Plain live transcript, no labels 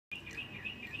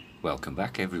Welcome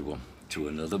back everyone to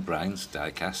another Brian's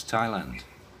Diecast Thailand,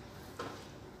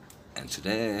 and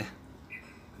today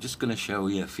I'm just going to show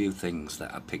you a few things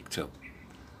that I picked up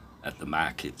at the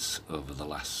markets over the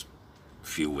last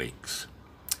few weeks.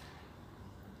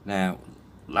 Now,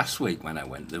 last week when I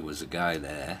went, there was a guy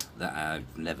there that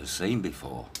I've never seen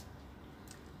before,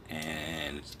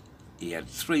 and he had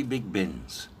three big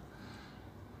bins.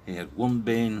 He had one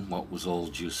bin what was all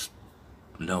just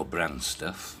no brand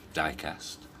stuff,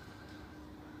 diecast.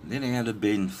 Then he had a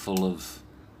bin full of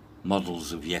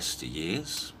models of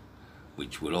yesteryears,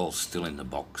 which were all still in the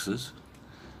boxes.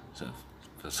 So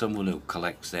for someone who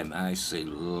collects them, I see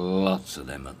lots of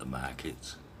them at the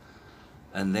markets.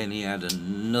 And then he had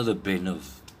another bin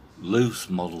of loose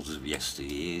models of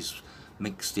yesteryears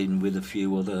mixed in with a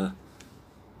few other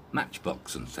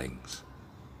Matchbox and things.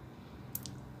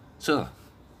 So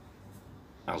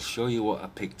I'll show you what I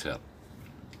picked up.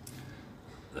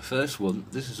 The first one,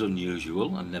 this is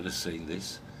unusual, I've never seen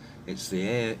this. It's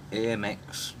the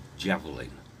AMX Javelin.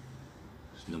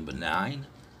 It's number 9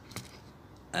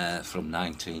 from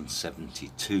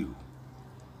 1972.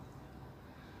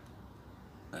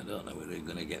 I don't know whether they're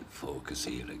going to get focus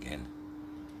here again.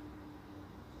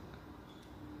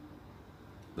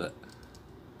 But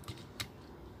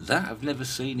that I've never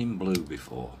seen in blue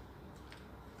before,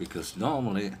 because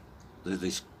normally they're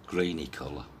this greeny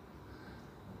colour.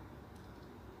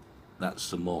 That's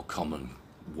the more common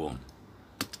one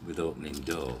with opening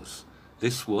doors.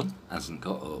 This one hasn't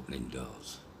got opening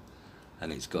doors,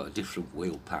 and it's got a different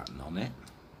wheel pattern on it.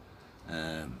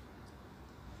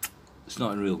 It's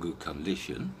not in real good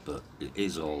condition, but it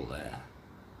is all there.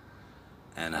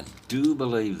 And I do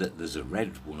believe that there's a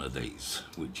red one of these,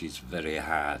 which is very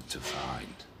hard to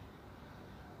find.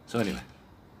 So anyway,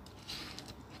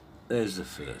 there's the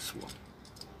first one.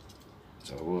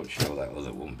 So I won't show that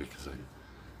other one because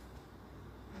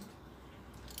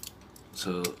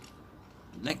So,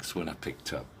 next one I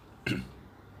picked up,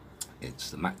 it's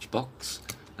the Matchbox,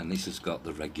 and this has got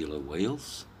the regular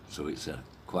wheels, so it's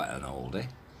quite an oldie.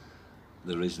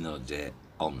 There is no date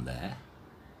on there,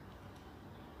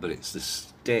 but it's the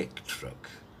Stake Truck,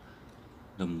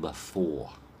 number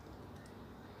 4.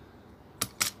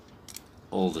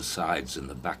 All the sides and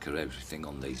the back of everything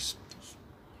on these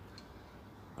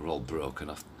are all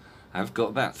broken off. I've got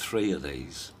about 3 of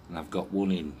these, and I've got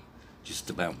one in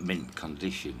just about mint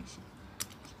condition.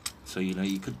 So you know,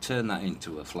 you could turn that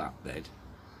into a flatbed,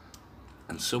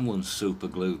 and someone super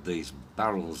glued these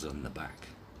barrels on the back,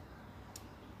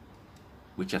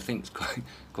 which I think is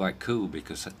quite cool,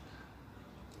 because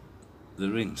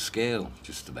they're in scale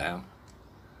just about.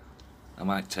 I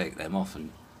might take them off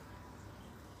and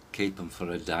keep them for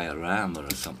a diorama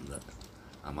or something that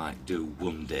I might do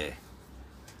one day.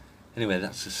 Anyway,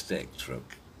 that's a Stake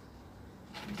Truck.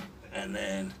 And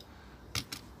then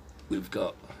we've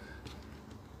got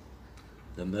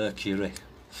the Mercury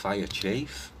Fire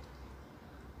Chief.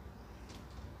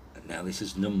 Now this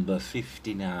is number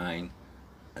 59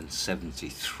 and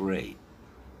 73.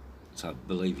 So I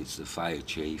believe it's the Fire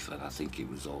Chief, and I think it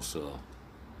was also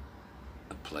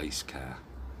a police car.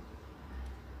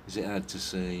 Is it hard to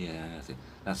see? I think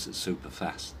that's at super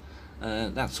fast.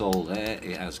 That's all there.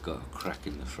 It has got a crack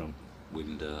in the front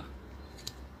window,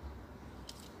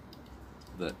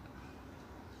 but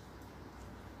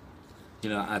you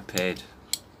know, I paid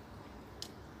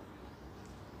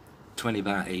 20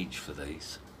 baht each for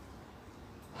these.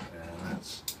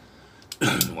 That's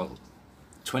well,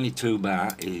 22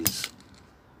 baht is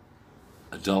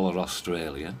 $1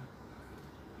 Australian,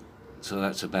 so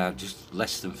that's about just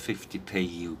less than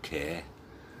 50p UK.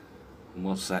 And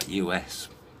what's that US?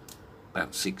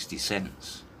 About 60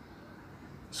 cents.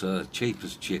 So cheap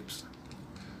as chips.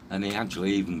 And he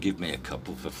actually even give me a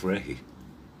couple for free.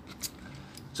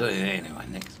 So anyway,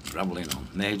 next, rambling on,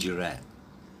 Majorette.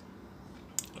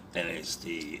 Then it's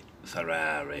the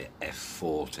Ferrari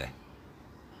F40.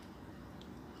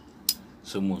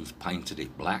 Someone's painted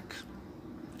it black,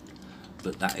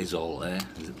 but that is all there.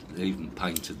 They even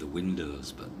painted the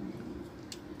windows, but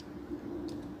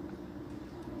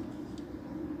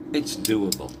it's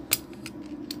doable.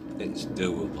 It's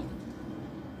doable.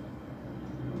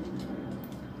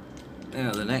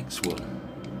 Now the next one.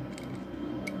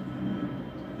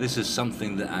 This is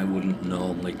something that I wouldn't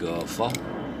normally go for.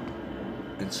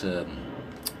 It's a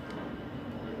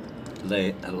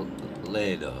Lado.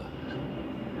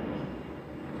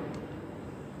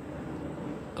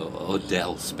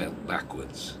 Odell spelled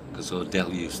backwards, because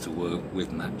Odell used to work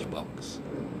with Matchbox.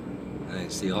 And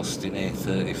it's the Austin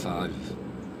A35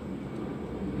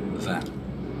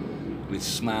 van with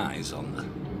Smarties on there.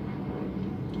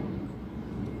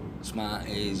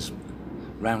 Smarties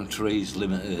Rowntrees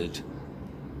Limited,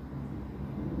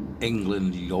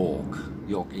 England, York,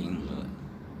 England.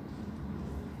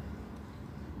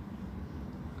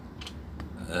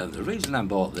 The reason I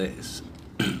bought this,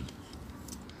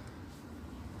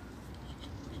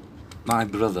 my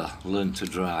brother learned to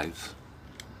drive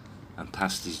and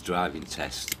passed his driving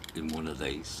test in one of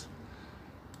these.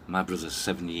 My brother's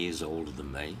 7 years older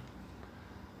than me,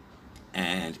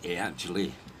 and he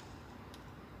actually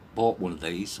bought one of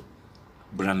these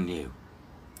brand new,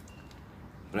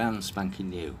 brand spanking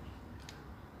new,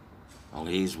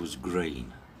 only his was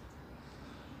green,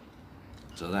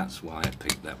 so that's why I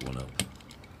picked that one up.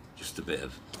 Just a bit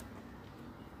of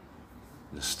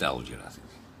nostalgia, I think.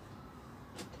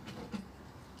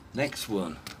 Next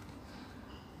one,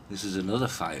 this is another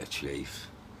Fire Chief,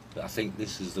 but I think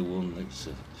this is the one that's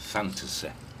a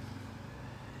fantasy.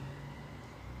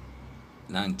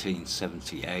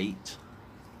 1978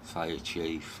 Fire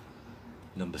Chief,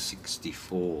 number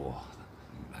 64, I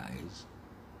think that is.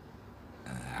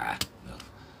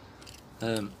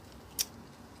 No.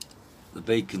 The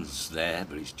beacon's there,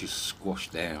 but it's just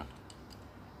squashed down,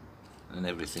 and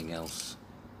everything else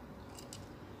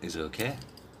is okay.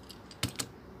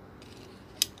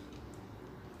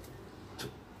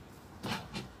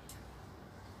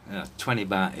 Yeah, 20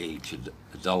 baht each,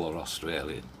 $1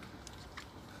 Australian.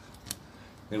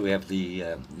 Here we have the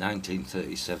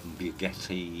 1937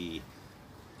 Bugatti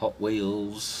Hot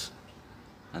Wheels,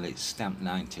 and it's stamped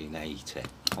 1980.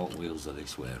 Hot Wheels are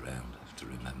this way around, I have to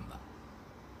remember.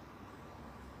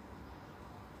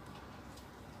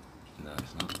 No,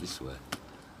 it's not this way.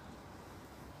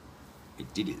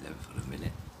 It did it then for a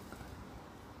minute.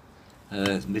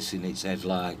 It's missing its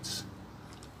headlights.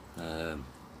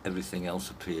 Everything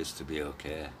else appears to be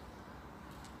okay.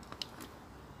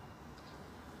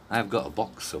 I've got a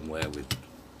box somewhere with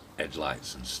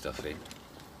headlights and stuff in.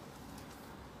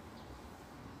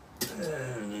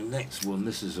 And the next one,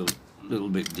 this is a little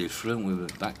bit different. We're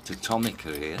back to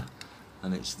Tomica here,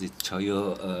 and it's the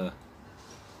Toyota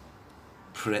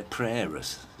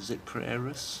Prairus. Is it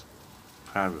Prairus?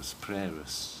 Prairus.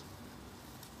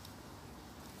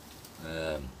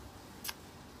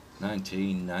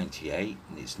 1998,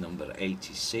 and it's number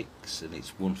 86, and it's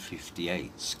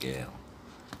 158 scale.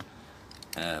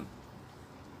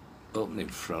 Open in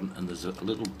front, and there's a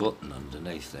little button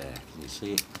underneath there. Can you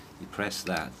see it? You press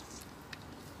that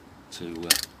to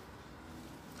I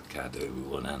can't do it with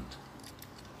one hand.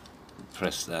 You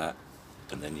press that,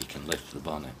 and then you can lift the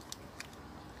bonnet.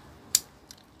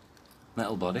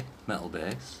 Metal body, metal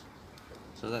base,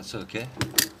 so that's okay.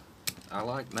 I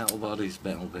like metal bodies,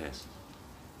 metal base.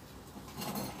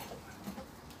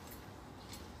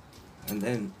 And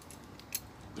then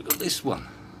we've got this one.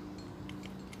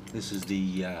 This is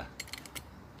the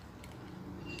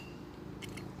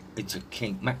it's a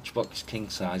Matchbox king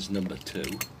size number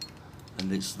 2,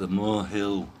 and it's the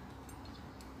Mohill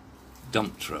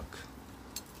dump truck.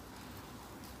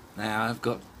 Now I've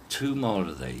got 2 more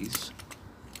of these,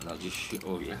 and I'll just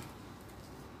show you.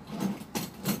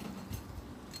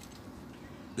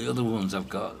 The other ones I've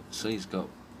got, see, it's got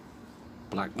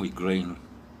black with green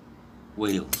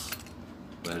wheels,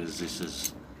 whereas this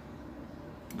is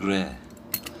grey.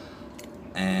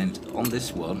 And on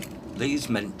this one, these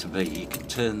meant to be, you can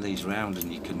turn these round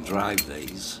and you can drive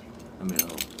these. I mean,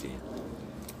 oh dear.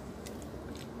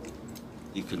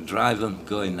 You can drive them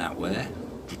going that way,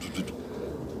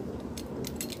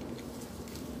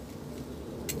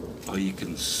 or you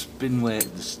can spin where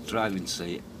this driving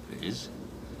seat is,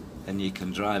 and you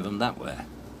can drive them that way.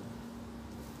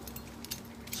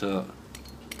 So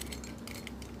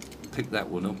pick that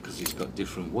one up because it's got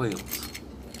different wheels.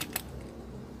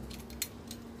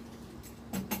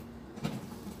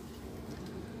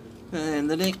 And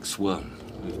the next one,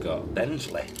 we've got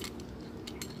Bentley.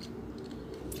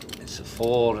 It's a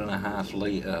 4.5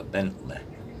 litre Bentley,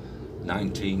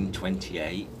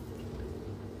 1928.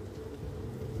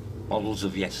 Models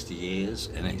of yesteryears,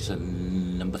 and it's a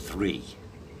number 3.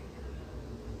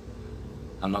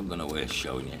 I'm not going to waste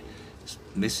showing you. It's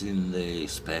missing the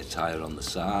spare tyre on the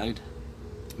side,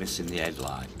 missing the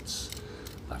headlights.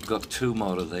 I've got 2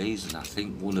 more of these, and I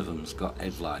think one of them's got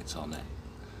headlights on it.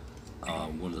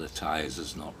 One of the tyres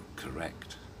is not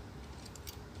correct.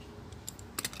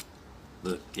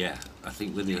 But yeah, I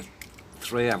think with the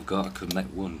 3 I've got, I could make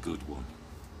one good one.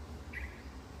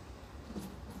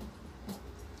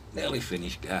 Nearly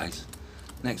finished, guys.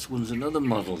 Next one's another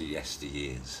model of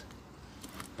yesteryears,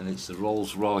 and it's the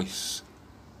Rolls-Royce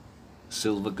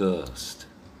Silver Ghost,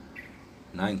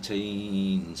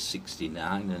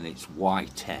 1969, and it's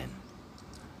Y10.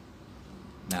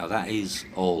 Now that is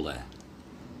older.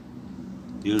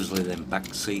 Usually them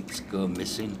back seats go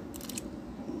missing.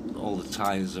 All the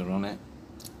tyres are on it.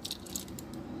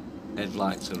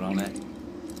 Headlights are on it.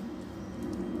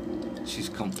 She's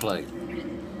complete.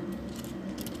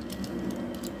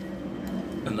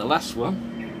 And the last one,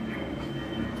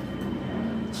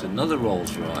 it's another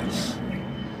Rolls Royce.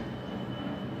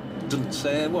 Doesn't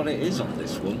say what it is on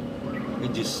this one.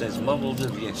 It just says modelled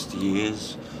of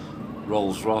yesteryears,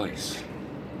 Rolls Royce.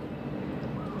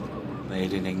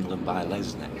 Made in England by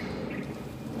Lesney.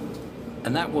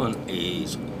 And that one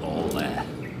is all there.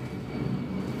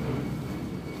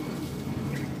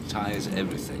 Tyres,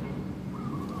 everything.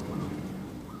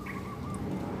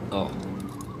 Oh,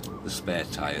 the spare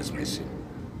tyre's missing.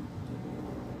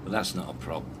 But that's not a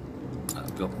problem.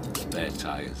 I've got spare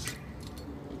tyres.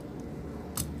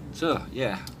 So,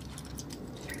 yeah.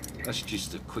 That's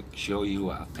just a quick show you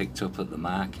what I picked up at the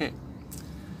market.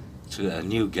 To a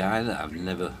new guy that I've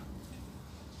never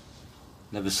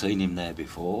seen him there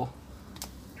before.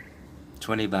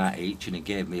 20 baht each, and he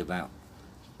gave me about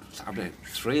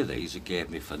 3 of these he gave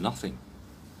me for nothing.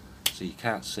 So you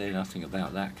can't say nothing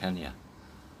about that, can you?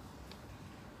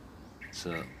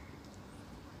 So,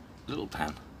 little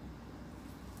pan.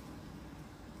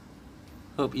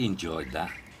 Hope you enjoyed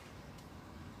that.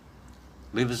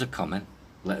 Leave us a comment,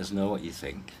 let us know what you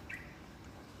think.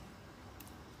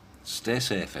 Stay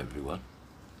safe, everyone.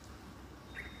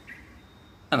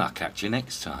 And I'll catch you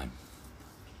next time.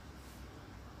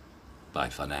 Bye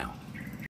for now.